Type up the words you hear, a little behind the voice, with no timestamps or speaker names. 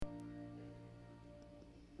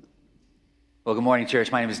Well, good morning,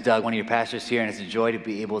 church. My name is Doug, one of your pastors here, and it's a joy to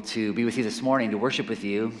be able to be with you this morning, to worship with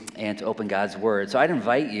you, and to open God's Word. So I'd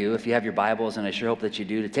invite you, if you have your Bibles, and I sure hope that you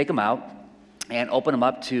do, to take them out and open them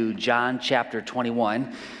up to John chapter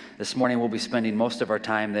 21. This morning we'll be spending most of our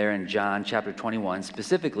time there in John chapter 21,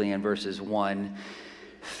 specifically in verses 1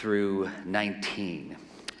 through 19.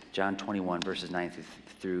 John 21, verses 1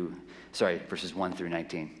 through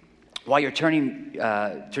 19. While you're turning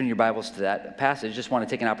your Bibles to that passage, just want to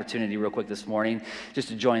take an opportunity real quick this morning just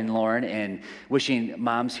to join Lauren in wishing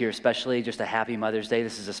moms here especially just a happy Mother's Day.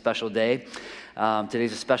 This is a special day.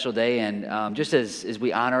 Today's a special day, and just as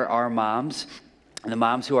we honor our moms and the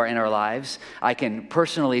moms who are in our lives, I can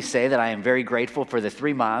personally say that I am very grateful for the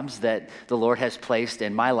 3 moms that the Lord has placed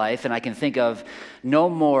in my life, and I can think of no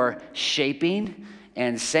more shaping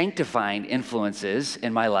and sanctifying influences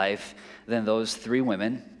in my life than those 3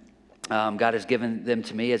 women. God has given them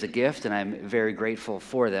to me as a gift, and I'm very grateful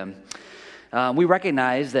for them. We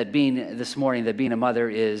recognize that being a mother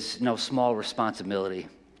is no small responsibility,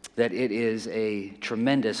 that it is a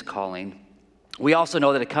tremendous calling. We also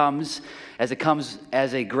know that it comes as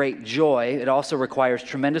a great joy. It also requires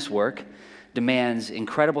tremendous work, demands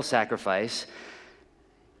incredible sacrifice,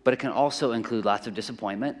 but it can also include lots of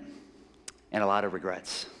disappointment and a lot of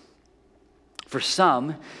regrets. For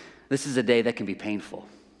some, this is a day that can be painful.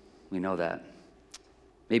 We know that.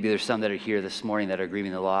 Maybe there's some that are here this morning that are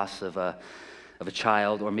grieving the loss of a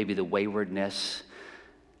child, or maybe the waywardness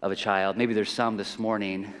of a child. Maybe there's some this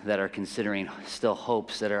morning that are considering still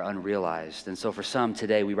hopes that are unrealized. And so for some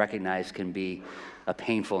today, we recognize can be a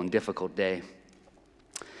painful and difficult day.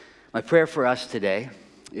 My prayer for us today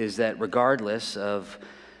is that regardless of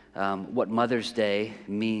what Mother's Day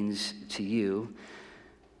means to you,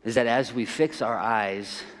 is that as we fix our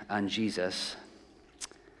eyes on Jesus,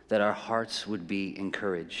 that our hearts would be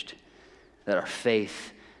encouraged, that our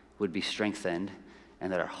faith would be strengthened,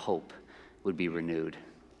 and that our hope would be renewed.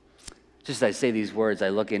 Just as I say these words, I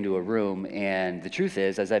look into a room, and the truth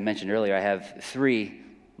is, as I mentioned earlier, I have 3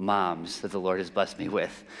 moms that the Lord has blessed me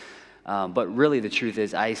with. But really the truth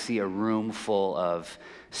is, I see a room full of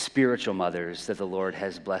spiritual mothers that the Lord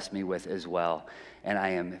has blessed me with as well. And I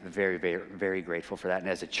am very, very, very grateful for that. And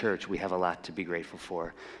as a church, we have a lot to be grateful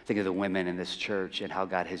for. Think of the women in this church and how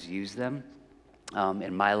God has used them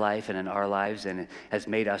in my life and in our lives, and has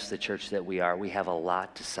made us the church that we are. We have a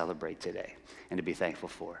lot to celebrate today and to be thankful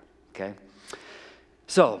for, okay?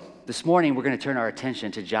 So this morning, we're going to turn our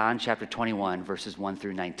attention to John chapter 21, verses 1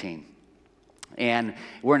 through 19. And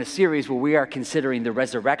we're in a series where we are considering the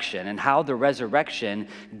resurrection and how the resurrection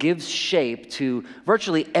gives shape to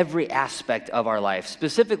virtually every aspect of our life,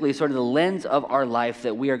 specifically sort of the lens of our life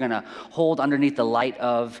that we are going to hold underneath the light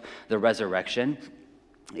of the resurrection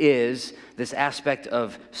is this aspect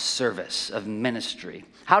of service, of ministry.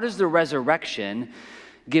 How does the resurrection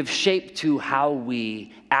give shape to how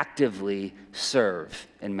we actively serve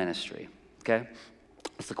in ministry? Okay?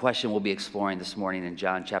 That's the question we'll be exploring this morning in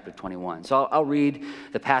John chapter 21. So I'll read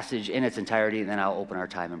the passage in its entirety, and then I'll open our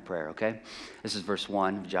time in prayer, okay? This is verse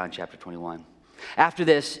 1 of John chapter 21. After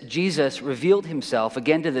this, Jesus revealed himself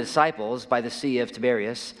again to the disciples by the Sea of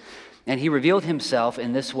Tiberias, and he revealed himself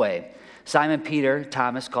in this way. Simon Peter,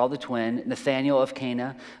 Thomas called the twin, Nathanael of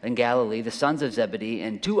Cana in Galilee, the sons of Zebedee,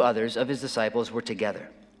 and 2 others of his disciples were together.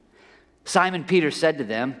 Simon Peter said to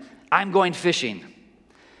them, "I'm going fishing."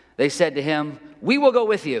 They said to him, "We will go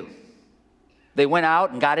with you." They went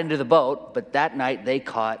out and got into the boat, but that night they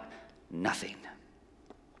caught nothing.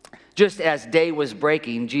 Just as day was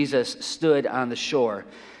breaking, Jesus stood on the shore,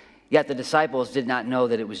 yet the disciples did not know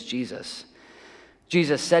that it was Jesus.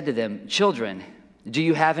 Jesus said to them, "Children, do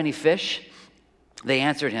you have any fish?" They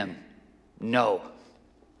answered him, "No."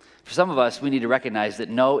 For some of us, we need to recognize that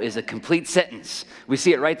no is a complete sentence. We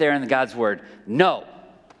see it right there in God's word. No.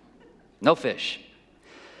 No fish.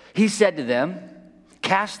 He said to them,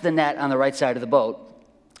 "Cast the net on the right side of the boat,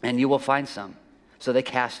 and you will find some." So they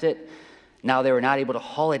cast it. Now they were not able to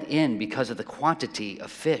haul it in because of the quantity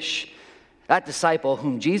of fish. That disciple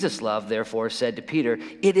whom Jesus loved, therefore, said to Peter,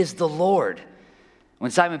 "It is the Lord."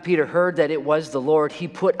 When Simon Peter heard that it was the Lord, he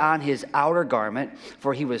put on his outer garment,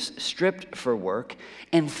 for he was stripped for work,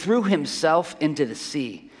 and threw himself into the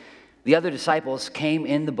sea. The other disciples came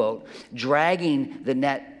in the boat, dragging the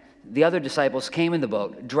net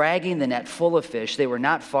full of fish. They were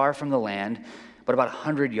not far from the land, but about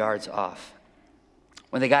 100 yards off.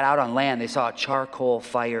 When they got out on land, they saw a charcoal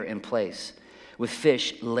fire in place, with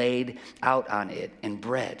fish laid out on it and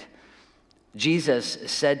bread. Jesus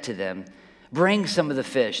said to them, "Bring some of the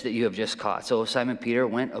fish that you have just caught." So Simon Peter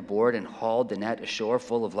went aboard and hauled the net ashore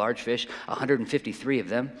full of large fish, 153 of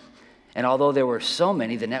them. And although there were so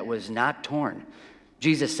many, the net was not torn.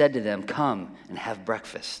 Jesus said to them, "Come and have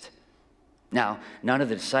breakfast." Now, none of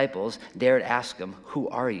the disciples dared ask him, "Who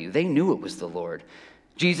are you?" They knew it was the Lord.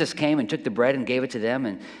 Jesus came and took the bread and gave it to them,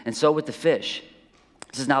 and so with the fish.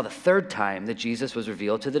 This is now the third time that Jesus was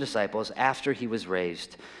revealed to the disciples after he was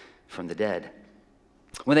raised from the dead.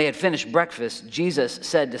 When they had finished breakfast, Jesus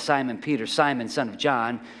said to Simon Peter, "Simon, son of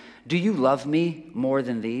John, do you love me more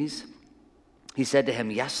than these?" He said to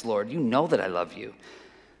him, "Yes, Lord, you know that I love you."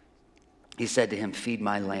 He said to him, "Feed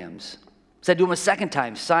my lambs." Said to him a second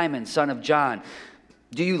time, "Simon, son of John,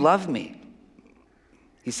 do you love me?"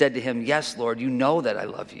 He said to him, "Yes, Lord, you know that I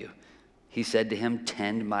love you." He said to him,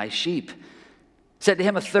 "Tend my sheep." Said to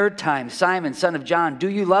him a third time, "Simon, son of John, do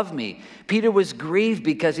you love me?" Peter was grieved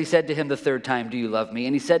because he said to him the third time, "Do you love me?"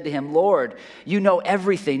 And he said to him, "Lord, you know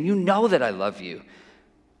everything. You know that I love you."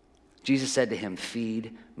 Jesus said to him,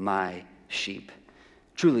 "Feed my sheep.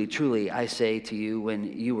 Truly, truly, I say to you,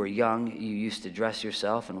 when you were young, you used to dress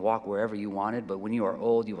yourself and walk wherever you wanted, but when you are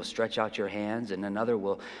old, you will stretch out your hands, and another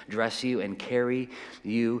will dress you and carry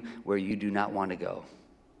you where you do not want to go."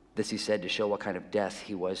 This he said to show what kind of death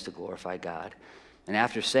he was to glorify God. And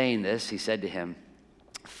after saying this, he said to him,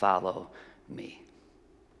 "Follow me."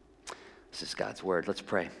 This is God's word. Let's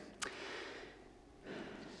pray.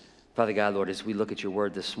 Father God, Lord, as we look at your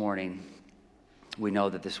word this morning, we know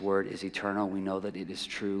that this word is eternal. We know that it is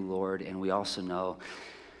true, Lord, and we also know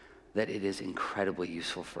that it is incredibly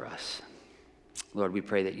useful for us. Lord, we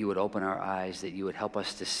pray that you would open our eyes, that you would help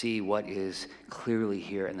us to see what is clearly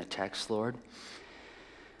here in the text, Lord.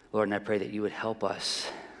 Lord, and I pray that you would help us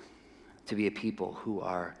to be a people who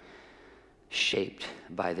are shaped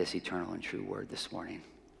by this eternal and true word this morning.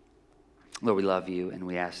 Lord, we love you, and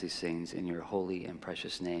we ask these things in your holy and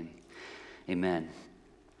precious name. Amen.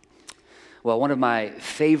 Well, one of my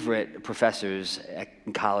favorite professors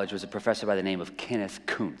in college was a professor by the name of Kenneth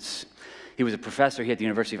Kuntz. He was a professor here at the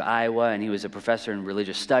University of Iowa, and he was a professor in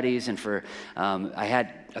religious studies. And I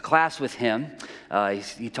had a class with him.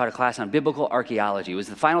 He taught a class on biblical archaeology. It was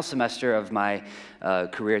the final semester of my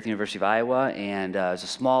career at the University of Iowa, and it was a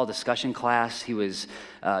small discussion class. He was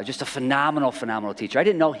just a phenomenal, phenomenal teacher. I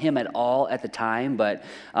didn't know him at all at the time, but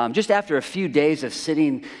just after a few days of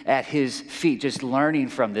sitting at his feet, just learning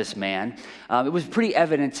from this man, it was pretty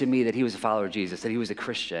evident to me that he was a follower of Jesus, that he was a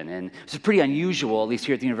Christian. And it was pretty unusual, at least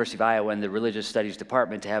here at the University of Iowa in the religious studies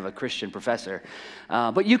department, to have a Christian professor.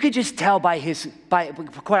 But you could just tell by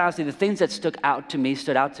quite honestly, the things that stood out to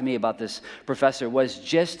me about this professor was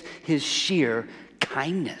just his sheer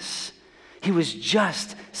kindness. He was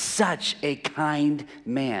just such a kind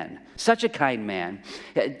man. Such a kind man.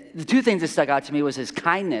 The two things that stuck out to me was his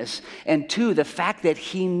kindness, and two, the fact that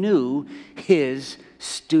he knew his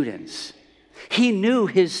students. He knew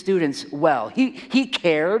his students well. He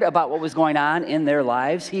cared about what was going on in their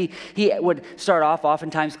lives. He would start off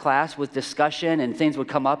oftentimes class with discussion, and things would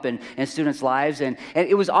come up in students' lives. And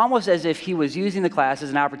it was almost as if he was using the class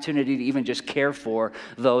as an opportunity to even just care for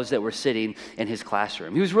those that were sitting in his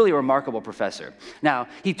classroom. He was really a remarkable professor. Now,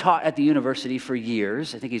 he taught at the university for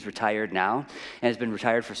years. I think he's retired now and has been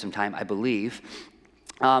retired for some time, I believe.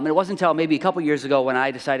 And it wasn't until maybe a couple years ago when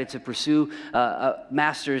I decided to pursue a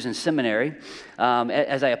master's in seminary.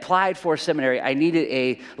 As I applied for seminary, I needed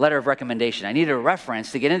a letter of recommendation. I needed a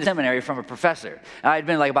reference to get into seminary from a professor. I'd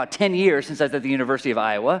been like about 10 years since I was at the University of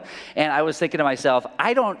Iowa, and I was thinking to myself,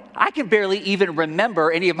 I can barely even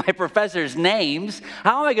remember any of my professors' names.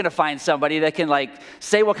 How am I going to find somebody that can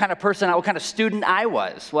say what kind of person, what kind of student I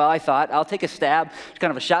was? Well, I thought I'll take a stab,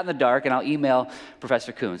 kind of a shot in the dark, and I'll email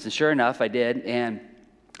Professor Kuntz. And sure enough, I did, and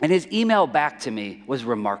his email back to me was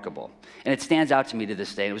remarkable. And it stands out to me to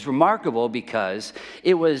this day. It was remarkable because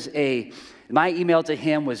my email to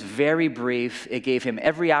him was very brief. It gave him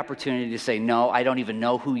every opportunity to say, "No, I don't even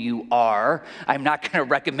know who you are. I'm not going to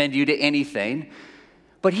recommend you to anything."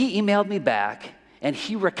 But he emailed me back, and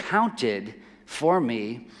he recounted for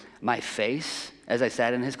me my face as I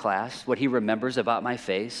sat in his class, what he remembers about my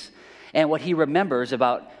face, and what he remembers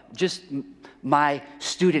about just my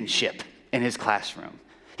studentship in his classroom.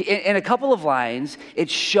 In a couple of lines, it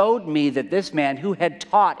showed me that this man, who had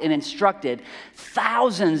taught and instructed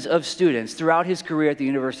thousands of students throughout his career at the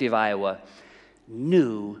University of Iowa,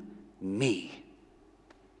 knew me.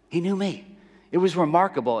 He knew me. It was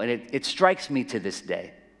remarkable, and it strikes me to this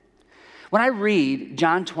day. When I read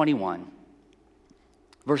John 21,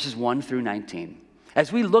 verses 1 through 19,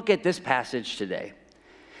 as we look at this passage today,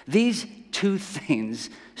 these two things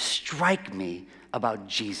strike me about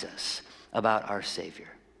Jesus, about our Savior.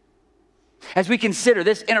 As we consider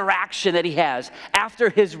this interaction that he has after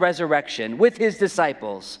his resurrection with his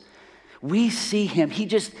disciples, we see him. He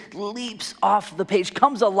just leaps off the page,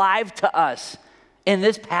 comes alive to us in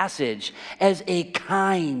this passage as a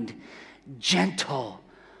kind, gentle,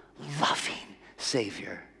 loving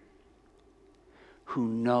Savior who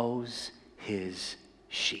knows his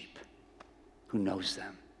sheep, who knows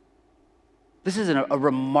them. This is a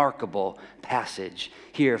remarkable passage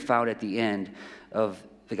here found at the end of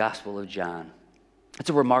the Gospel of John. It's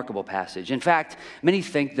a remarkable passage. In fact, many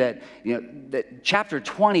think that, that chapter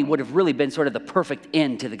 20 would have really been sort of the perfect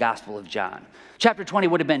end to the Gospel of John. Chapter 20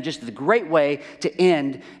 would have been just the great way to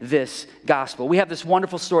end this gospel. We have this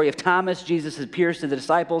wonderful story of Thomas. Jesus appears to the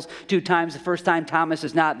disciples 2 times. The first time, Thomas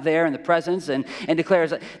is not there in the presence and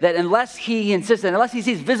declares that unless he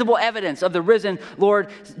sees visible evidence of the risen Lord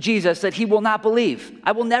Jesus, that he will not believe.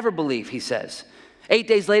 I will never believe, he says. 8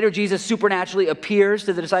 days later, Jesus supernaturally appears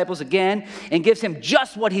to the disciples again and gives him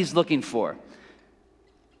just what he's looking for.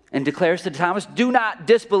 And declares to Thomas, do not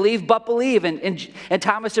disbelieve, but believe. And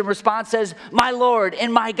Thomas in response says, my Lord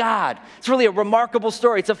and my God. It's really a remarkable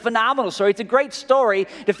story. It's a phenomenal story. It's a great story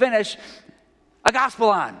to finish a gospel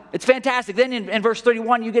on. It's fantastic. Then in verse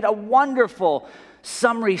 31, you get a wonderful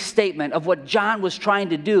summary statement of what John was trying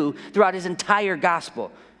to do throughout his entire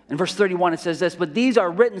gospel. In verse 31, it says this, but these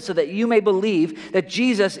are written so that you may believe that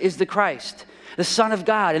Jesus is the Christ, the Son of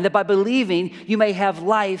God, and that by believing you may have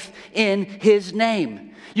life in his name.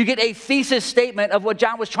 You get a thesis statement of what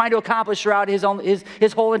John was trying to accomplish throughout his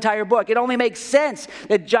whole entire book. It only makes sense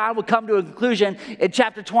that John would come to a conclusion in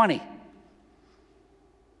chapter 20.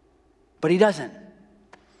 But he doesn't.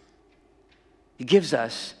 He gives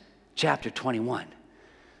us chapter 21.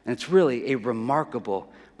 And it's really a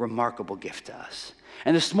remarkable, remarkable gift to us.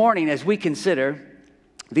 And this morning, as we consider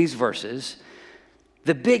these verses,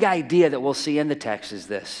 the big idea that we'll see in the text is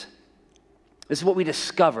this. This is what we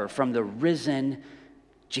discover from the risen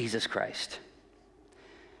Jesus Christ.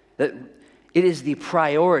 That it is the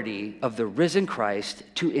priority of the risen Christ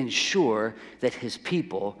to ensure that his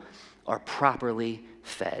people are properly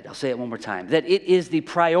fed. I'll say it one more time. That it is the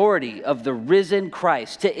priority of the risen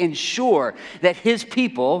Christ to ensure that his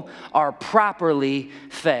people are properly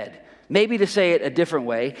fed. Maybe to say it a different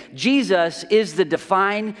way, Jesus is the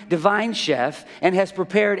divine chef and has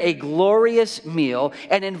prepared a glorious meal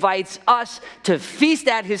and invites us to feast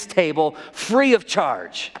at his table free of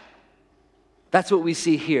charge. That's what we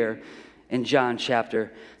see here in John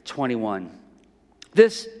chapter 21.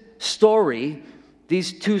 This story,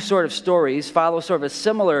 these two sort of stories follow sort of a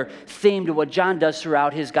similar theme to what John does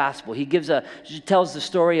throughout his gospel. He tells the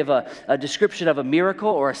story of a description of a miracle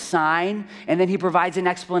or a sign, and then he provides an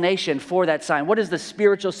explanation for that sign. What is the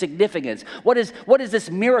spiritual significance? What is this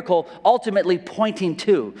miracle ultimately pointing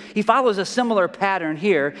to? He follows a similar pattern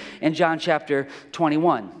here in John chapter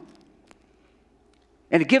 21.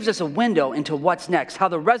 And it gives us a window into what's next, how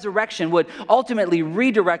the resurrection would ultimately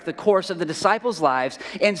redirect the course of the disciples' lives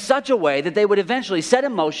in such a way that they would eventually set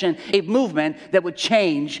in motion a movement that would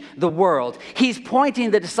change the world. He's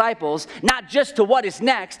pointing the disciples not just to what is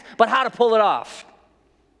next, but how to pull it off.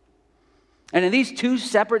 And in these two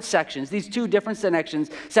separate sections, these two different sections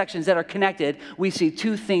that are connected, we see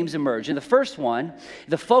two themes emerge. In the first one,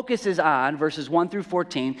 the focus is on, verses 1 through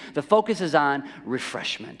 14, the focus is on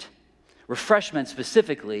refreshment. Refreshment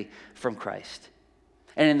specifically from Christ.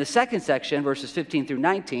 And in the second section, verses 15 through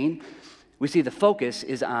 19, we see the focus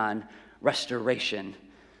is on restoration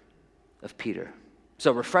of Peter.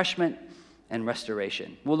 So refreshment and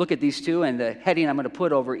restoration. We'll look at these two, and the heading I'm going to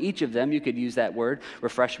put over each of them, you could use that word,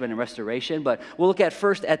 refreshment and restoration, but we'll look at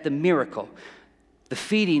first at the miracle, the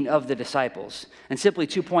feeding of the disciples. And simply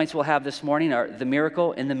 2 points we'll have this morning are the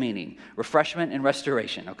miracle and the meaning, refreshment and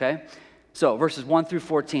restoration, okay? So, verses 1 through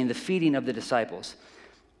 14, the feeding of the disciples.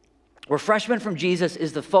 Refreshment from Jesus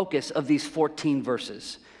is the focus of these 14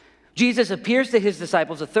 verses. Jesus appears to his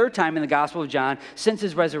disciples a third time in the Gospel of John since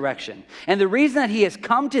his resurrection. And the reason that he has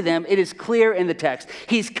come to them, it is clear in the text.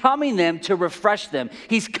 He's coming them to refresh them.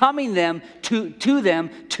 He's coming them to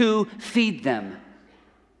them to feed them.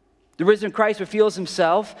 The risen Christ reveals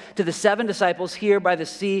himself to the 7 disciples here by the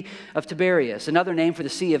Sea of Tiberias, another name for the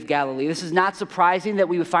Sea of Galilee. This is not surprising that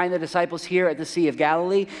we would find the disciples here at the Sea of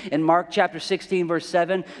Galilee. In Mark chapter 16, verse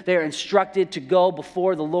 7, they are instructed to go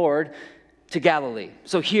before the Lord to Galilee.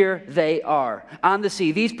 So here they are on the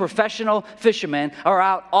sea. These professional fishermen are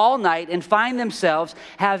out all night and find themselves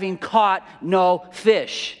having caught no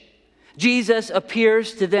fish. Jesus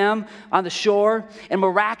appears to them on the shore, and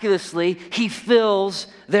miraculously, he fills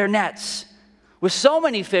their nets with so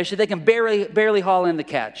many fish that they can barely haul in the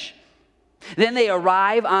catch. Then they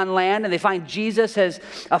arrive on land, and they find Jesus has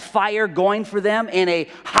a fire going for them and a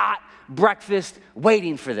hot breakfast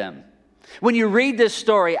waiting for them. When you read this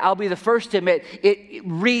story, I'll be the first to admit, it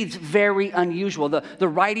reads very unusual. The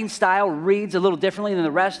writing style reads a little differently than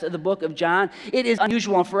the rest of the book of John. It is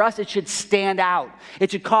unusual, and for us, it should stand out.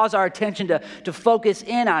 It should cause our attention to focus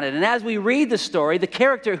in on it. And as we read the story, the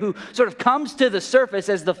character who sort of comes to the surface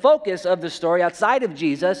as the focus of the story outside of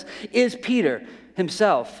Jesus is Peter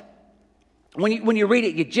himself. When you read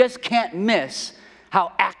it, you just can't miss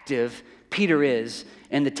how active Peter is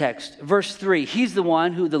in the text. Verse 3, he's the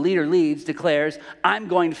one who the leader leads, declares, "I'm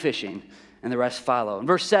going fishing," and the rest follow. In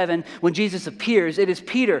verse 7, when Jesus appears, it is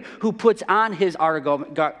Peter who puts on his outer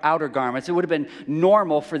garments. It would have been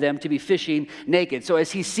normal for them to be fishing naked. So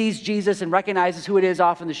as he sees Jesus and recognizes who it is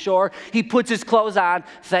off on the shore, he puts his clothes on,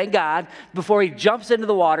 thank God, before he jumps into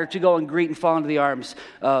the water to go and greet and fall into the arms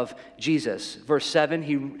of Jesus. Verse 7,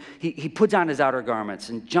 he puts on his outer garments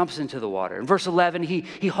and jumps into the water. In verse 11,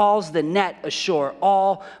 he hauls the net ashore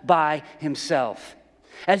all by himself.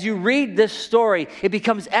 As you read this story, it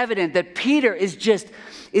becomes evident that Peter is just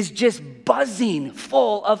buzzing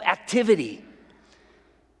full of activity.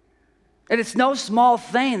 And it's no small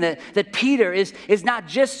thing that Peter is not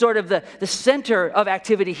just sort of the center of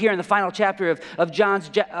activity here in the final chapter of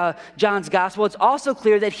John's gospel. It's also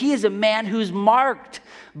clear that he is a man who's marked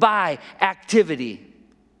by activity.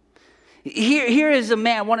 Here is a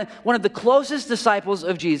man, one of the closest disciples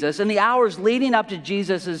of Jesus, in the hours leading up to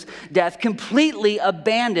Jesus' death, completely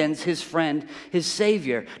abandons his friend, his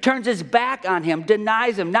Savior, turns his back on him,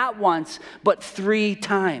 denies him not once, but 3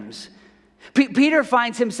 times. Peter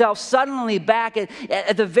finds himself suddenly back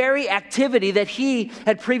at the very activity that he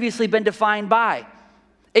had previously been defined by,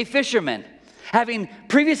 a fisherman. Having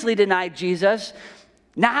previously denied Jesus,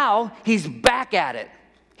 now he's back at it.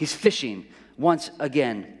 He's fishing once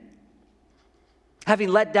again. Having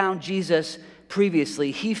let down Jesus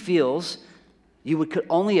previously, he feels, you could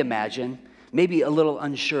only imagine, maybe a little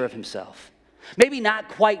unsure of himself. Maybe not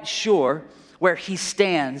quite sure where he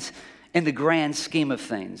stands in the grand scheme of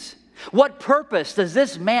things. What purpose does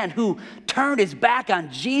this man who turned his back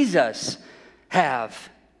on Jesus have?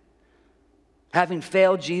 Having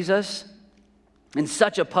failed Jesus in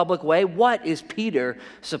such a public way, what is Peter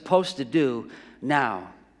supposed to do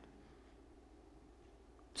now?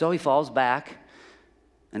 So he falls back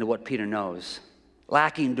into what Peter knows.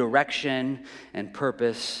 Lacking direction and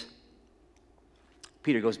purpose,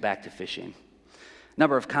 Peter goes back to fishing. A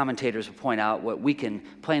number of commentators will point out what we can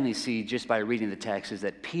plainly see just by reading the text is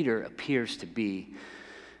that Peter appears to be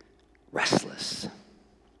restless.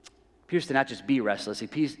 Appears to not just be restless, he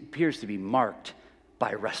appears to be marked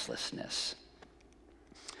by restlessness.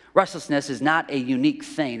 Restlessness is not a unique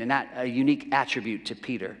thing and not a unique attribute to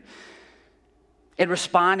Peter. In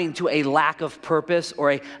responding to a lack of purpose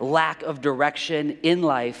or a lack of direction in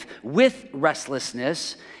life with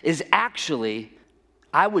restlessness is actually,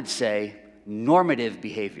 I would say, normative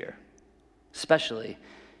behavior, especially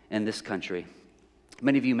in this country.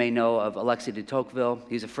 Many of you may know of Alexis de Tocqueville.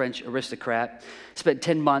 He's a French aristocrat. Spent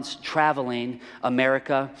 10 months traveling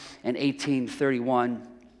America in 1831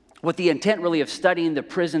 with the intent really of studying the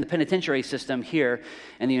penitentiary system here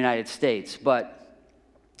in the United States. But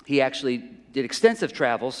he actually did extensive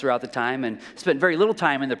travels throughout the time and spent very little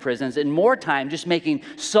time in the prisons and more time just making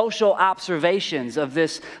social observations of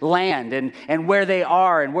this land and where they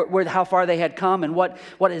are and how far they had come and what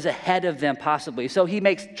is ahead of them possibly. So he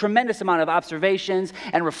makes tremendous amount of observations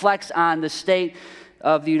and reflects on the state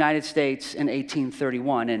of the United States in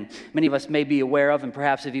 1831. And many of us may be aware of and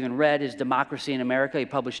perhaps have even read his Democracy in America. He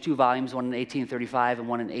published 2 volumes, one in 1835 and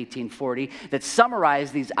one in 1840, that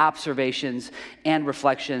summarize these observations and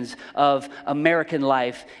reflections of American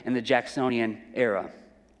life in the Jacksonian era.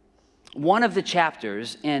 One of the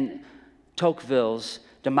chapters in Tocqueville's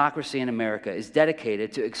Democracy in America is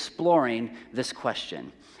dedicated to exploring this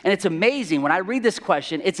question. And it's amazing, when I read this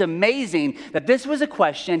question, it's amazing that this was a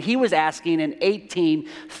question he was asking in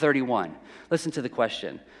 1831. Listen to the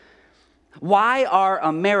question. Why are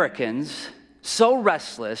Americans so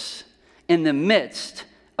restless in the midst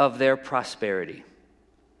of their prosperity?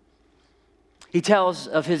 He tells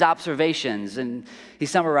of his observations, and he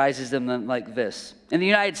summarizes them like this. In the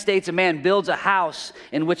United States, a man builds a house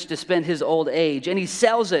in which to spend his old age, and he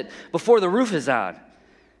sells it before the roof is on.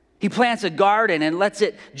 He plants a garden and lets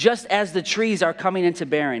it just as the trees are coming into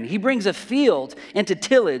bearing. He brings a field into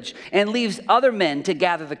tillage and leaves other men to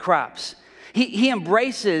gather the crops. He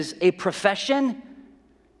embraces a profession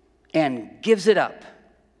and gives it up.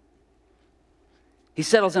 He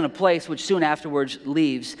settles in a place which soon afterwards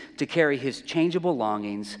leaves to carry his changeable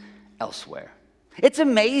longings elsewhere. It's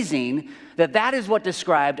amazing that is what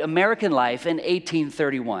described American life in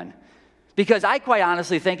 1831. Because I quite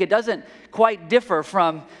honestly think it doesn't quite differ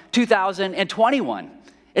from 2021.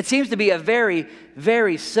 It seems to be a very,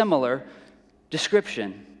 very similar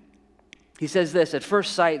description. He says this, at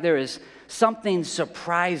first sight, there is something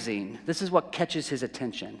surprising. This is what catches his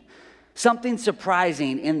attention. Something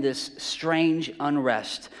surprising in this strange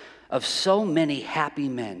unrest of so many happy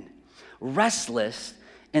men, restless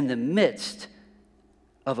in the midst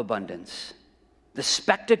of abundance. The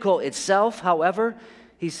spectacle itself, however,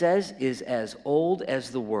 he says, is as old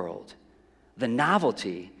as the world. The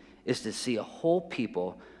novelty is to see a whole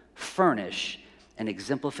people furnish an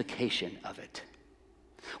exemplification of it.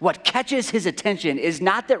 What catches his attention is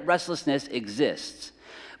not that restlessness exists,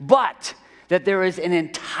 but that there is an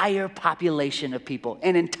entire population of people,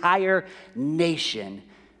 an entire nation,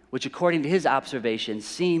 which according to his observation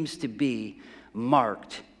seems to be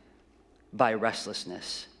marked by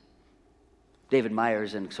restlessness. David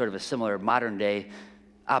Myers, in sort of a similar modern day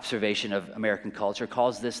observation of American culture,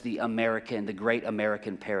 calls this the great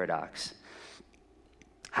American paradox.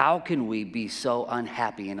 How can we be so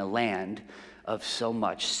unhappy in a land of so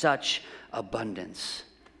much, such abundance?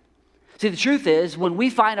 See, the truth is, when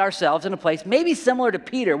we find ourselves in a place maybe similar to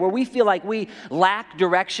Peter, where we feel like we lack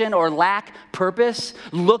direction or lack purpose,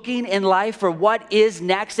 looking in life for what is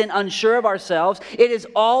next and unsure of ourselves, it is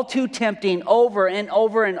all too tempting over and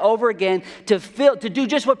over and over again to do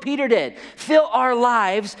just what Peter did, fill our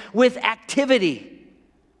lives with activity.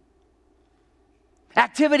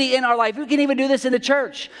 Activity in our life. We can even do this in the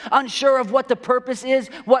church. Unsure of what the purpose is,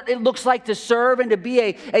 what it looks like to serve and to be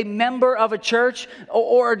a member of a church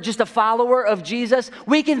or just a follower of Jesus.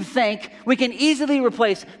 We can easily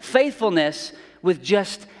replace faithfulness with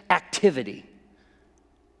just activity.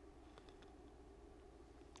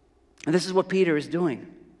 And this is what Peter is doing.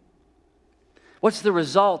 What's the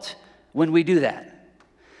result when we do that?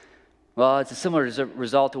 Well, it's a similar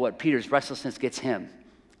result to what Peter's restlessness gets him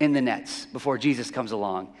in the nets before Jesus comes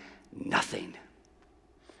along. Nothing.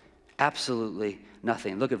 Absolutely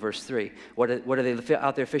nothing. Look at verse 3. What are they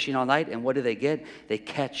out there fishing all night, and what do they get? They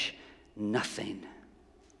catch nothing.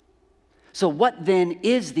 So what then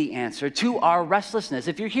is the answer to our restlessness?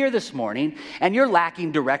 If you're here this morning and you're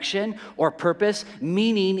lacking direction or purpose,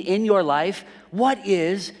 meaning in your life, what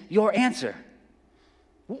is your answer?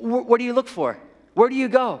 What do you look for? Where do you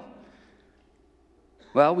go?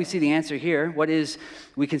 Well, we see the answer here.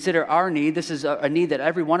 We consider our need. This is a need that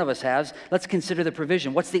every one of us has. Let's consider the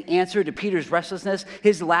provision. What's the answer to Peter's restlessness,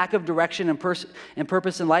 his lack of direction and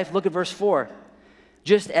purpose in life? Look at verse 4.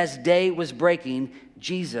 Just as day was breaking,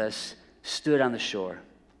 Jesus stood on the shore.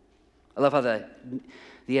 I love how the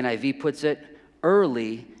NIV puts it.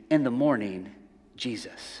 Early in the morning,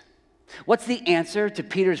 Jesus. What's the answer to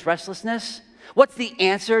Peter's restlessness? What's the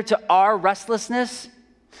answer to our restlessness?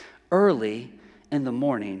 Early in the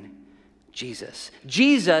morning, Jesus.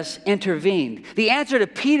 Jesus intervened. The answer to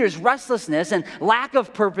Peter's restlessness and lack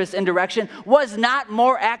of purpose and direction was not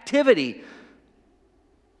more activity.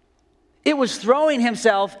 It was throwing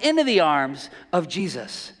himself into the arms of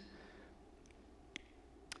Jesus.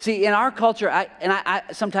 See, in our culture, I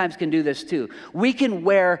sometimes can do this too, we can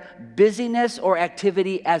wear busyness or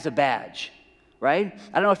activity as a badge. Right?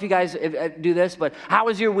 I don't know if you guys do this, but how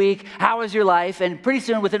was your week? How was your life? And pretty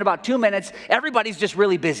soon, within about 2 minutes, everybody's just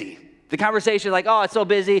really busy. The conversation is like, oh, it's so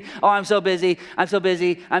busy. Oh, I'm so busy. I'm so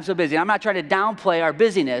busy. I'm so busy. I'm not trying to downplay our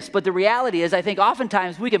busyness, but the reality is I think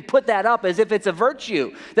oftentimes we can put that up as if it's a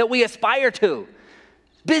virtue that we aspire to.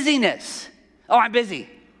 Busyness. Oh, I'm busy.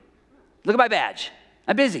 Look at my badge.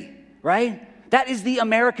 I'm busy, right? That is the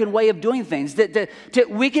American way of doing things.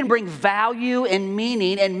 We can bring value and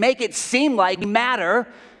meaning and make it seem like we matter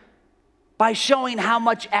by showing how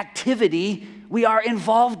much activity we are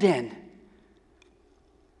involved in.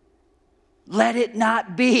 Let it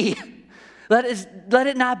not be. Let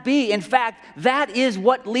it not be. In fact, that is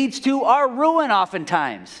what leads to our ruin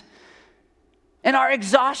oftentimes and our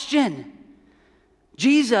exhaustion.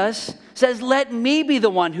 Jesus says, let me be the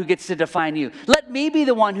one who gets to define you. Let me be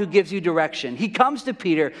the one who gives you direction. He comes to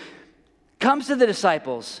Peter, comes to the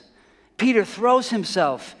disciples. Peter throws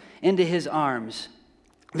himself into his arms.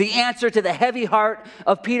 The answer to the heavy heart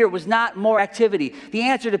of Peter was not more activity. The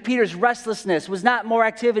answer to Peter's restlessness was not more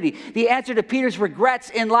activity. The answer to Peter's regrets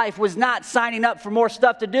in life was not signing up for more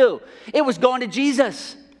stuff to do. It was going to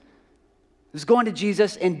Jesus. It was going to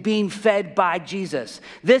Jesus and being fed by Jesus.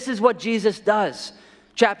 This is what Jesus does.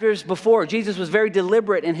 Chapters before, Jesus was very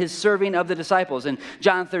deliberate in his serving of the disciples. In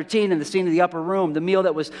John 13, in the scene of the upper room, the meal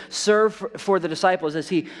that was served for the disciples as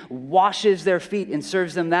he washes their feet and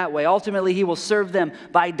serves them that way. Ultimately, he will serve them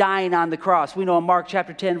by dying on the cross. We know in Mark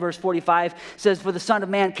chapter 10, verse 45, says, "For the Son of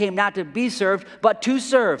Man came not to be served, but to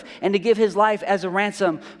serve, and to give his life as a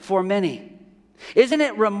ransom for many." Isn't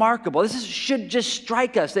it remarkable? Should just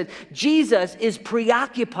strike us that Jesus is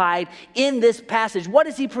preoccupied in this passage. What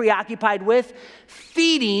is he preoccupied with?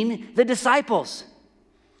 Feeding the disciples,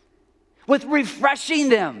 with refreshing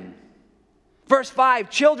them. Verse 5,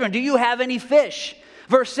 "Children, do you have any fish?"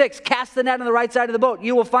 Verse 6, "Cast the net on the right side of the boat.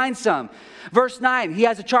 You will find some." Verse 9, he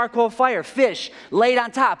has a charcoal fire, fish laid on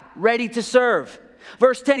top, ready to serve.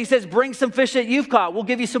 Verse 10, he says, "Bring some fish that you've caught. We'll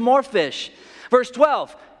give you some more fish." Verse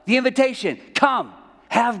 12, the invitation, "Come,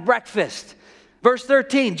 have breakfast." Verse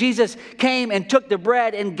 13, Jesus came and took the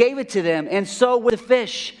bread and gave it to them, and so with the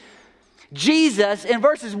fish. Jesus, in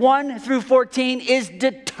verses 1 through 14, is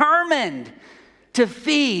determined to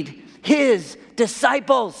feed his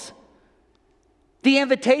disciples. The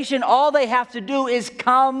invitation, all they have to do is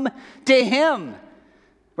come to him,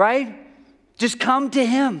 right? Just come to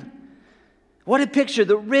him. What a picture,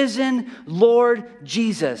 the risen Lord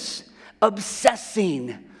Jesus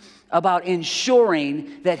obsessing about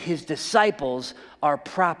ensuring that his disciples are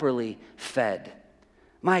properly fed.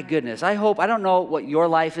 My goodness, I don't know what your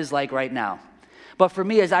life is like right now, but for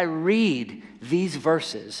me, as I read these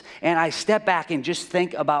verses and I step back and just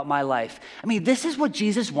think about my life, this is what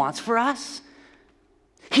Jesus wants for us.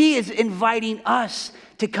 He is inviting us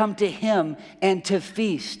to come to him and to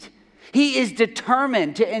feast. He is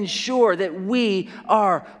determined to ensure that we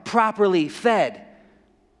are properly fed.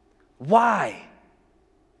 Why?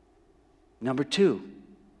 Number 2,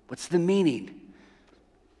 what's the meaning?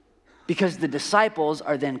 Because the disciples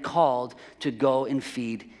are then called to go and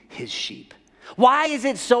feed his sheep. Why is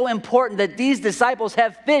it so important that these disciples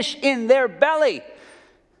have fish in their belly?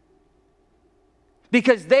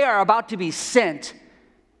 Because they are about to be sent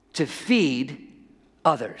to feed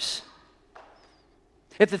others.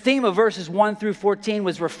 If the theme of verses 1 through 14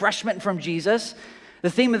 was refreshment from Jesus, the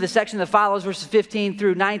theme of the section that follows, verses 15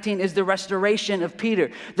 through 19, is the restoration of Peter.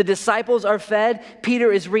 The disciples are fed.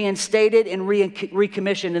 Peter is reinstated and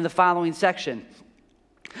recommissioned in the following section.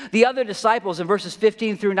 The other disciples in verses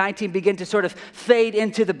 15 through 19 begin to sort of fade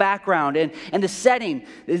into the background. And the setting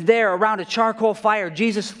is there around a charcoal fire.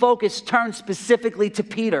 Jesus' focus turns specifically to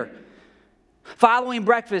Peter. Following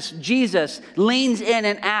breakfast, Jesus leans in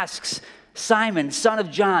and asks, "Simon, son of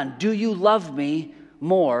John, do you love me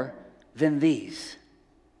more than these?"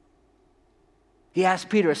 He asked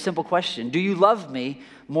Peter a simple question. Do you love me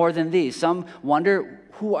more than these? Some wonder,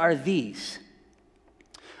 who are these?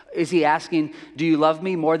 Is he asking, do you love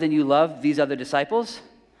me more than you love these other disciples?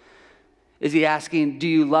 Is he asking, do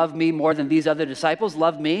you love me more than these other disciples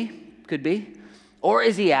love me? Could be. Or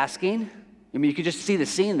is he asking, you could just see the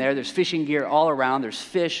scene there. There's fishing gear all around. There's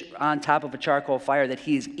fish on top of a charcoal fire that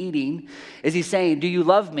he's eating. Is he saying, do you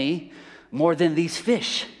love me more than these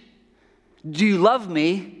fish? Do you love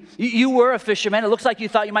me? You were a fisherman. It looks like you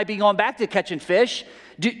thought you might be going back to catching fish.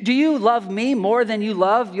 Do you love me more than you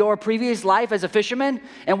love your previous life as a fisherman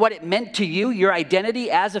and what it meant to you, your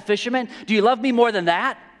identity as a fisherman? Do you love me more than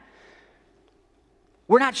that?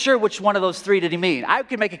 We're not sure which one of those three did he mean. I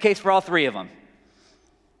could make a case for all three of them.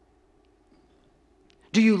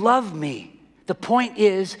 Do you love me? The point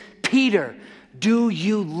is, Peter, do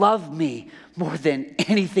you love me more than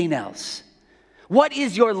anything else? What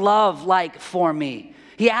is your love like for me?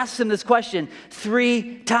 He asks him this question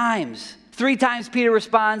 3 times. 3 times Peter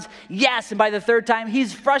responds, yes. And by the 3rd time,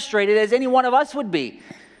 he's frustrated as any one of us would be.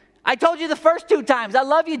 I told you the first 2 times, I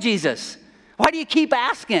love you, Jesus. Why do you keep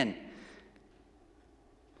asking?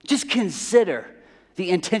 Just consider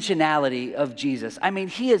the intentionality of Jesus.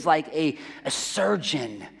 He is like a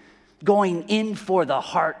surgeon going in for the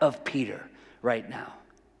heart of Peter right now.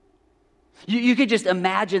 You could just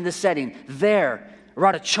imagine the setting there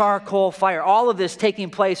around a charcoal fire, all of this taking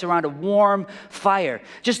place around a warm fire.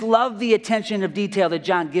 Just love the attention of detail that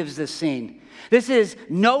John gives this scene. This is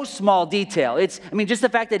no small detail. Just the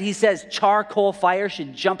fact that he says charcoal fire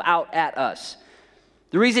should jump out at us.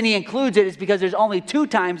 The reason he includes it is because there's only 2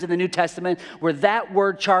 times in the New Testament where that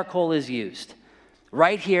word charcoal is used.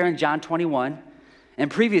 Right here in John 21 and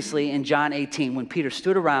previously in John 18 when Peter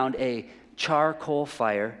stood around a charcoal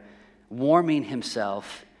fire warming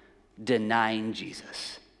himself, denying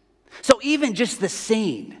Jesus. So even just the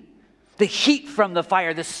scene, the heat from the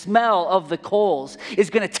fire, the smell of the coals is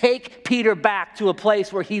going to take Peter back to a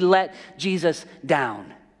place where he let Jesus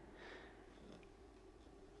down.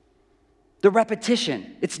 The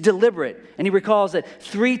repetition, it's deliberate. And he recalls that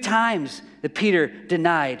 3 times that Peter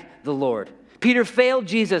denied the Lord. Peter failed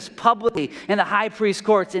Jesus publicly in the high priest's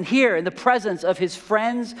courts. And here, in the presence of his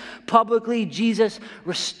friends, publicly, Jesus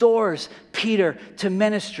restores Peter to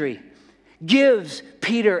ministry, gives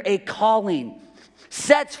Peter a calling,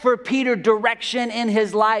 sets for Peter direction in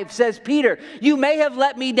his life, says, Peter, you may have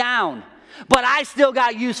let me down, but I still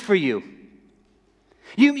got use for you.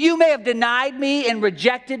 You may have denied me and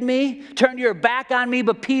rejected me, turned your back on me,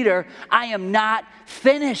 but Peter, I am not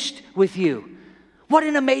finished with you. What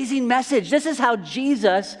an amazing message. This is how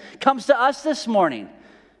Jesus comes to us this morning.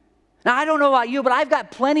 Now, I don't know about you, but I've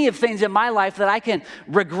got plenty of things in my life that I can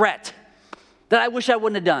regret, that I wish I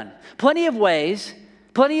wouldn't have done. Plenty of ways,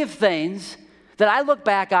 plenty of things that I look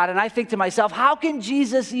back on and I think to myself, how can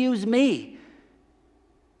Jesus use me?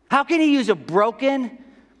 How can he use a broken,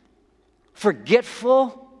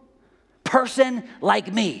 forgetful person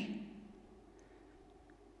like me?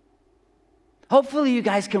 Hopefully you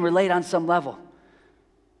guys can relate on some level.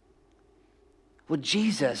 Well,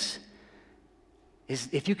 Jesus is,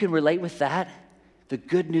 if you can relate with that, the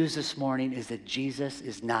good news this morning is that Jesus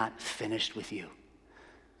is not finished with you.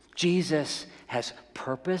 Jesus has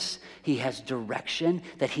purpose. He has direction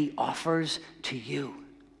that he offers to you.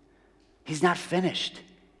 He's not finished.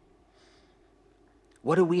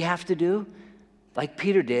 What do we have to do? Like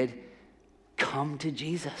Peter did, come to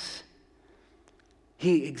Jesus.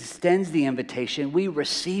 He extends the invitation. We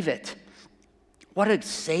receive it. What a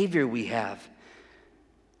Savior we have.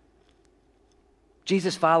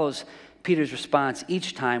 Jesus follows Peter's response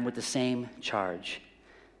each time with the same charge.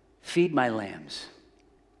 Feed my lambs.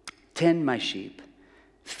 Tend my sheep.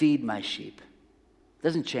 Feed my sheep.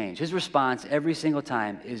 Doesn't change. His response every single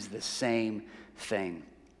time is the same thing.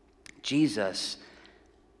 Jesus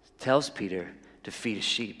tells Peter to feed his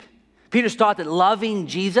sheep. Peter's taught that loving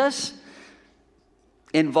Jesus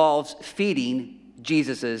involves feeding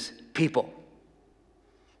Jesus's people.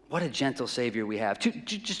 What a gentle Savior we have. Two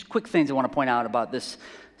just quick things I want to point out about this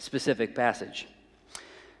specific passage.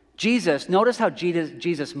 Notice how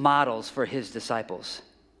Jesus models for his disciples.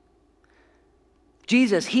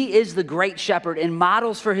 Jesus, he is the great shepherd and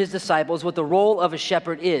models for his disciples what the role of a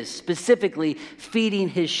shepherd is, specifically feeding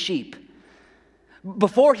his sheep.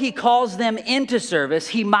 Before he calls them into service,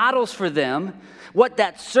 he models for them what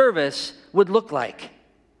that service would look like.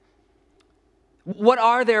 What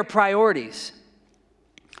are their priorities?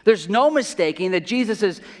 There's no mistaking that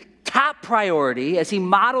Jesus' top priority, as he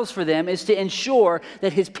models for them, is to ensure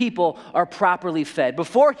that his people are properly fed.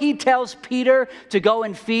 Before he tells Peter to go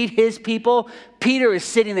and feed his people, Peter is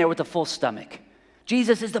sitting there with a full stomach.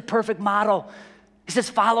 Jesus is the perfect model. He says,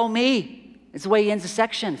 follow me. It's the way he ends the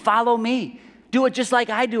section. Follow me. Do it just like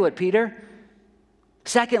I do it, Peter.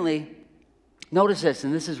 Secondly, notice this,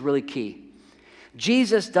 and this is really key.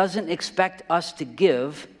 Jesus doesn't expect us to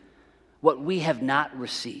give what we have not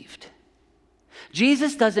received.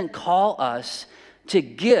 Jesus doesn't call us to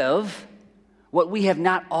give what we have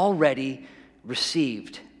not already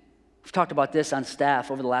received. We've talked about this on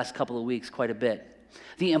staff over the last couple of weeks quite a bit.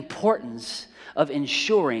 The importance of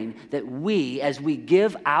ensuring that we, as we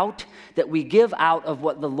give out, that we give out of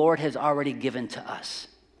what the Lord has already given to us.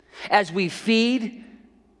 As we feed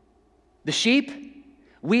the sheep,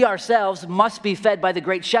 we ourselves must be fed by the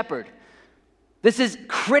great shepherd. This is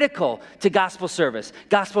critical to gospel service,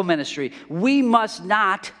 gospel ministry. We must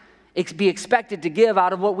not be expected to give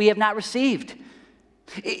out of what we have not received.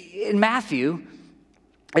 In Matthew,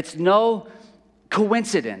 it's no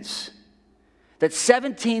coincidence that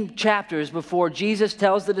 17 chapters before Jesus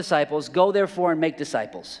tells the disciples, go therefore and make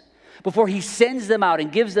disciples, before he sends them out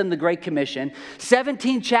and gives them the Great Commission,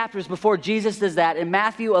 17 chapters before Jesus does that, in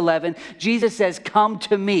Matthew 11, Jesus says, come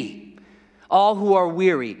to me, all who are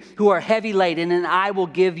weary, who are heavy laden, and I will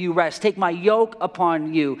give you rest. Take my yoke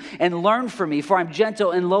upon you and learn from me, for I'm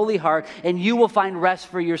gentle and lowly heart, and you will find rest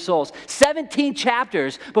for your souls. 17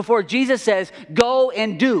 chapters before Jesus says, go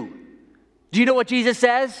and do. Do you know what Jesus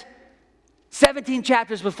says? 17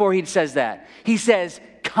 chapters before he says that. He says,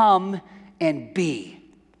 come and be.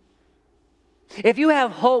 If you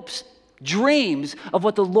have hopes, dreams of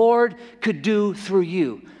what the Lord could do through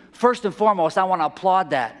you, first and foremost, I want to applaud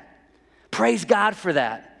that. Praise God for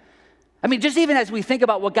that. I mean, just even as we think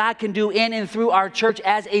about what God can do in and through our church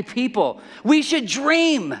as a people, we should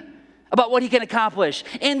dream about what he can accomplish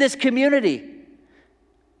in this community,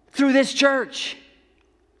 through this church.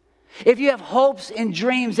 If you have hopes and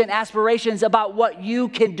dreams and aspirations about what you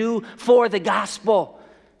can do for the gospel,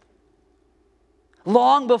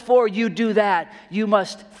 long before you do that, you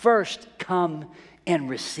must first come and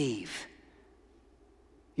receive.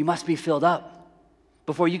 You must be filled up.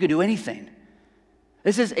 before you could do anything.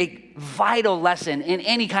 This is a vital lesson in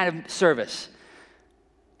any kind of service.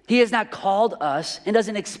 He has not called us and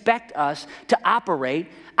doesn't expect us to operate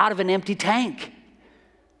out of an empty tank.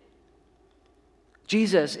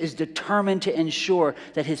 Jesus is determined to ensure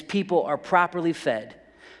that his people are properly fed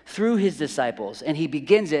through his disciples, and he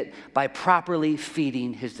begins it by properly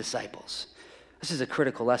feeding his disciples. This is a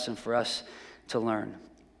critical lesson for us to learn.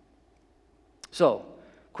 So,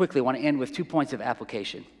 quickly, I want to end with 2 points of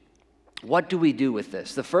application. What do we do with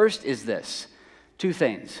this? The first is this, 2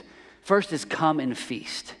 things. First is come and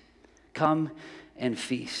feast. Come and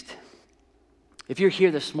feast. If you're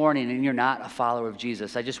here this morning and you're not a follower of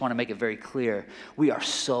Jesus, I just want to make it very clear. We are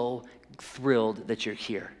so thrilled that you're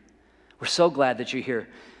here. We're so glad that you're here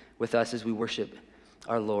with us as we worship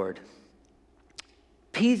our Lord.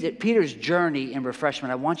 Peter's journey in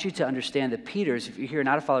refreshment, I want you to understand that Peter's, if you're here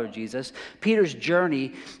not a follower of Jesus, Peter's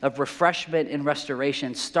journey of refreshment and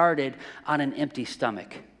restoration started on an empty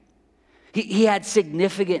stomach. He had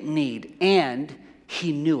significant need, and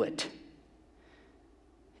he knew it.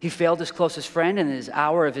 He failed his closest friend in his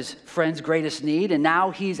hour of his friend's greatest need, and now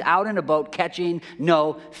he's out in a boat catching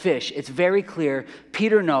no fish. It's very clear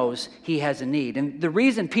Peter knows he has a need. And the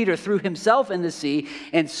reason Peter threw himself in the sea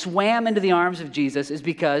and swam into the arms of Jesus is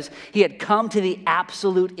because he had come to the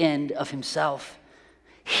absolute end of himself.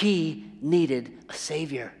 He needed a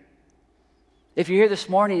Savior. If you're here this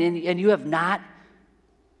morning and you have not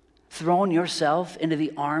thrown yourself into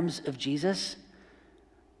the arms of Jesus,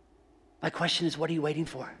 my question is, what are you waiting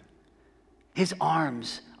for? His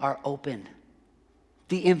arms are open.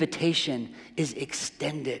 The invitation is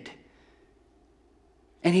extended.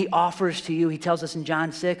 And he offers to you, he tells us in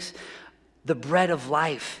John 6, the bread of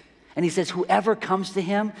life. And he says, whoever comes to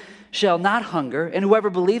him shall not hunger, and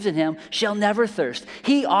whoever believes in him shall never thirst.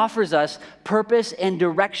 He offers us purpose and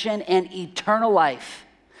direction and eternal life.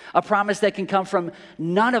 A promise that can come from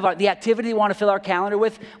none of the activity we want to fill our calendar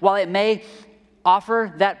with. While it may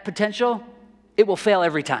offer that potential, it will fail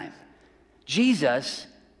every time. Jesus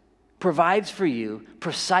provides for you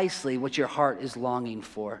precisely what your heart is longing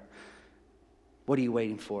for. What are you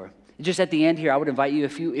waiting for? Just at the end here, I would invite you,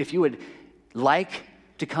 if you would like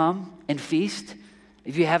to come and feast,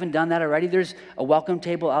 if you haven't done that already, there's a welcome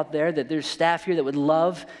table out there, that there's staff here that would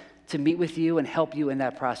love to meet with you and help you in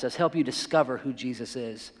that process, help you discover who Jesus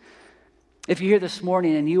is. If you're here this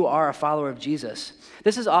morning and you are a follower of Jesus,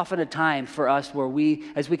 this is often a time for us where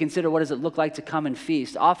as we consider what does it look like to come and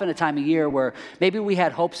feast, often a time of year where maybe we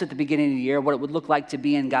had hopes at the beginning of the year what it would look like to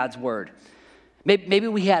be in God's Word. Maybe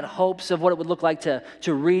we had hopes of what it would look like to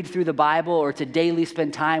read through the Bible or to daily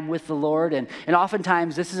spend time with the Lord. And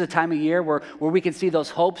oftentimes this is a time of year where we can see those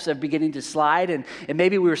hopes are beginning to slide. And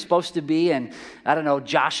maybe we were supposed to be in,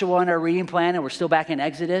 Joshua in our reading plan, and we're still back in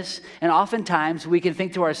Exodus. And oftentimes we can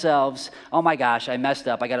think to ourselves, oh my gosh, I messed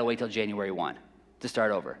up. I got to wait till January 1 to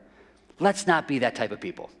start over. Let's not be that type of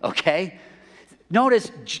people, okay?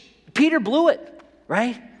 Notice Peter blew it,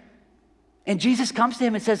 right? And Jesus comes to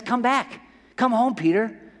him and says, come back. Come home,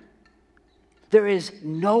 Peter. There is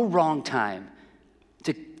no wrong time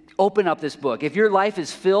to open up this book. If your life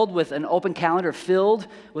is filled with an open calendar, filled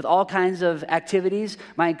with all kinds of activities,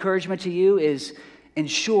 my encouragement to you is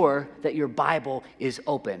ensure that your Bible is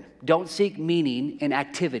open. Don't seek meaning in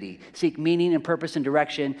activity. Seek meaning and purpose and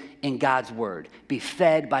direction in God's Word. Be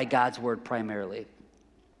fed by God's Word primarily.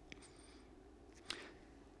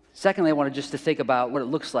 Secondly, I want just to think about what it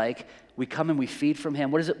looks like. We come and we feed from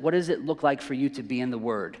him. What does it look like for you to be in the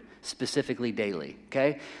Word, specifically daily,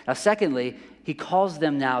 okay? Now, secondly, he calls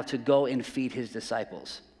them now to go and feed his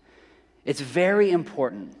disciples. It's very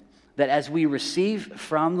important that as we receive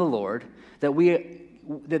from the Lord, that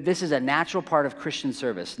this is a natural part of Christian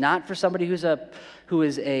service, not for somebody who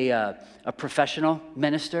is a professional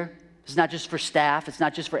minister. It's not just for staff. It's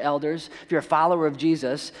not just for elders. If you're a follower of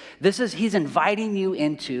Jesus, he's inviting you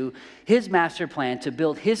into his master plan to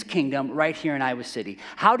build his kingdom right here in Iowa City.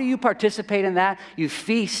 How do you participate in that? You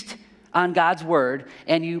feast on God's word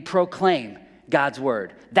and you proclaim God's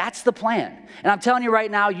word. That's the plan. And I'm telling you right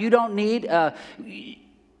now, you don't need,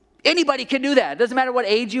 anybody can do that. It doesn't matter what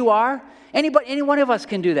age you are. Any one of us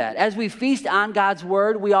can do that. As we feast on God's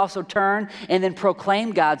word, we also turn and then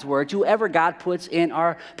proclaim God's word to whoever God puts in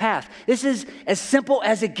our path. This is as simple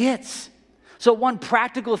as it gets. So one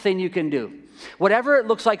practical thing you can do, whatever it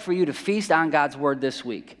looks like for you to feast on God's word this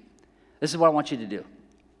week, this is what I want you to do.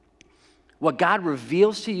 What God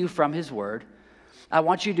reveals to you from his word, I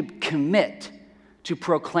want you to commit to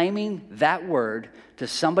proclaiming that word to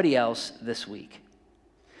somebody else this week.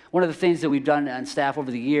 One of the things that we've done on staff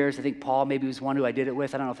over the years, I think Paul maybe was one who I did it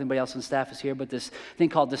with. I don't know if anybody else on staff is here, but this thing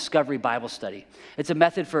called Discovery Bible Study. It's a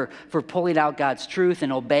method for pulling out God's truth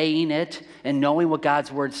and obeying it and knowing what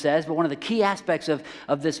God's word says. But one of the key aspects of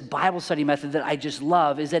this Bible study method that I just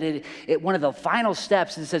love is that one of the final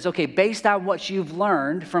steps, it says, okay, based on what you've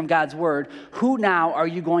learned from God's word, who now are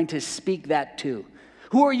you going to speak that to?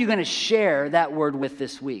 Who are you going to share that word with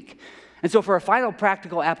this week? And so for a final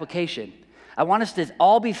practical application, I want us to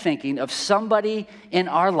all be thinking of somebody in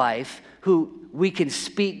our life who we can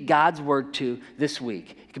speak God's word to this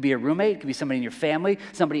week. It could be a roommate, it could be somebody in your family,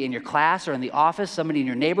 somebody in your class or in the office, somebody in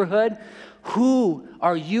your neighborhood. Who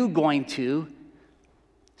are you going to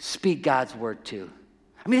speak God's word to?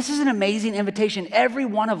 I mean, this is an amazing invitation. Every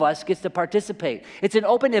one of us gets to participate. It's an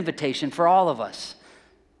open invitation for all of us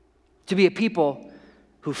to be a people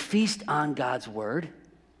who feast on God's word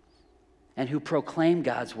and who proclaim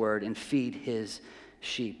God's word and feed his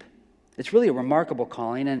sheep. It's really a remarkable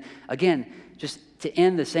calling. And again, just to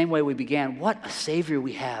end the same way we began, what a Savior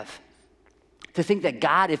we have. To think that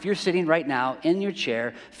God, if you're sitting right now in your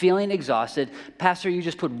chair, feeling exhausted, Pastor, you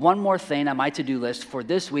just put one more thing on my to-do list for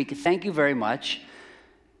this week. Thank you very much.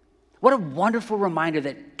 What a wonderful reminder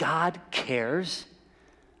that God cares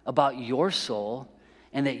about your soul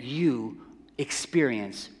and that you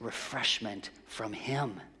experience refreshment from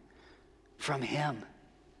him. From him.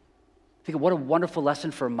 Think of what a wonderful lesson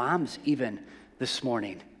for moms even this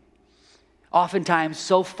morning. Oftentimes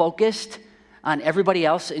so focused on everybody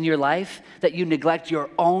else in your life that you neglect your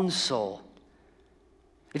own soul.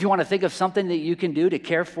 If you want to think of something that you can do to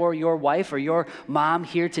care for your wife or your mom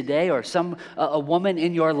here today, or a woman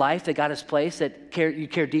in your life that God has placed that you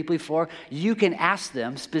care deeply for, you can ask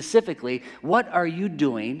them specifically, what are you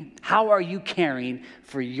doing? How are you caring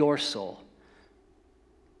for your soul?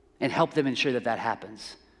 And help them ensure that that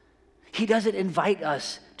happens. He doesn't invite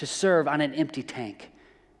us to serve on an empty tank.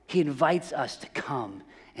 He invites us to come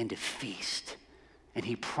and to feast. And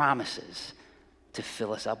he promises to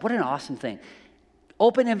fill us up. What an awesome thing.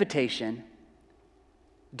 Open invitation,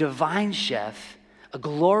 divine chef, a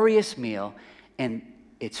glorious meal, and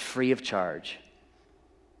it's free of charge.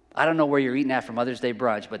 I don't know where you're eating at for Mother's Day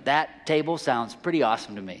brunch, but that table sounds pretty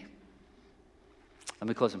awesome to me. Let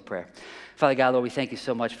me close in prayer. Father God, Lord, we thank you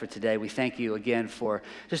so much for today. We thank you again for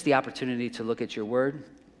just the opportunity to look at your word.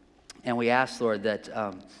 And we ask, Lord,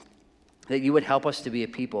 that you would help us to be a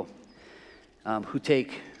people who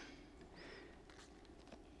take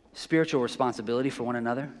spiritual responsibility for one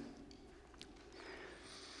another.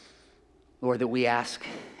 Lord, that we ask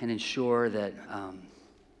and ensure that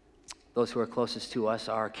those who are closest to us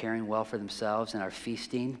are caring well for themselves and are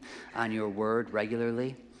feasting on your word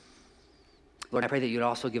regularly. Lord, I pray that you'd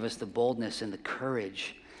also give us the boldness and the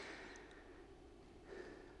courage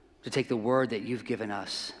to take the word that you've given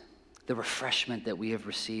us, the refreshment that we have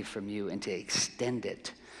received from you, and to extend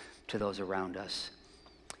it to those around us.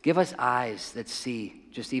 Give us eyes that see,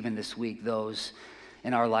 just even this week, those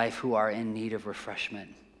in our life who are in need of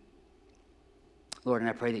refreshment. Lord, and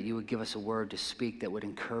I pray that you would give us a word to speak that would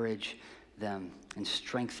encourage them and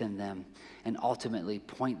strengthen them and ultimately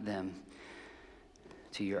point them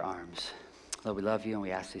to your arms. Lord, we love you and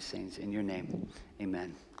we ask these things in your name.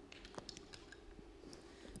 Amen.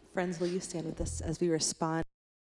 Friends, will you stand with us as we respond?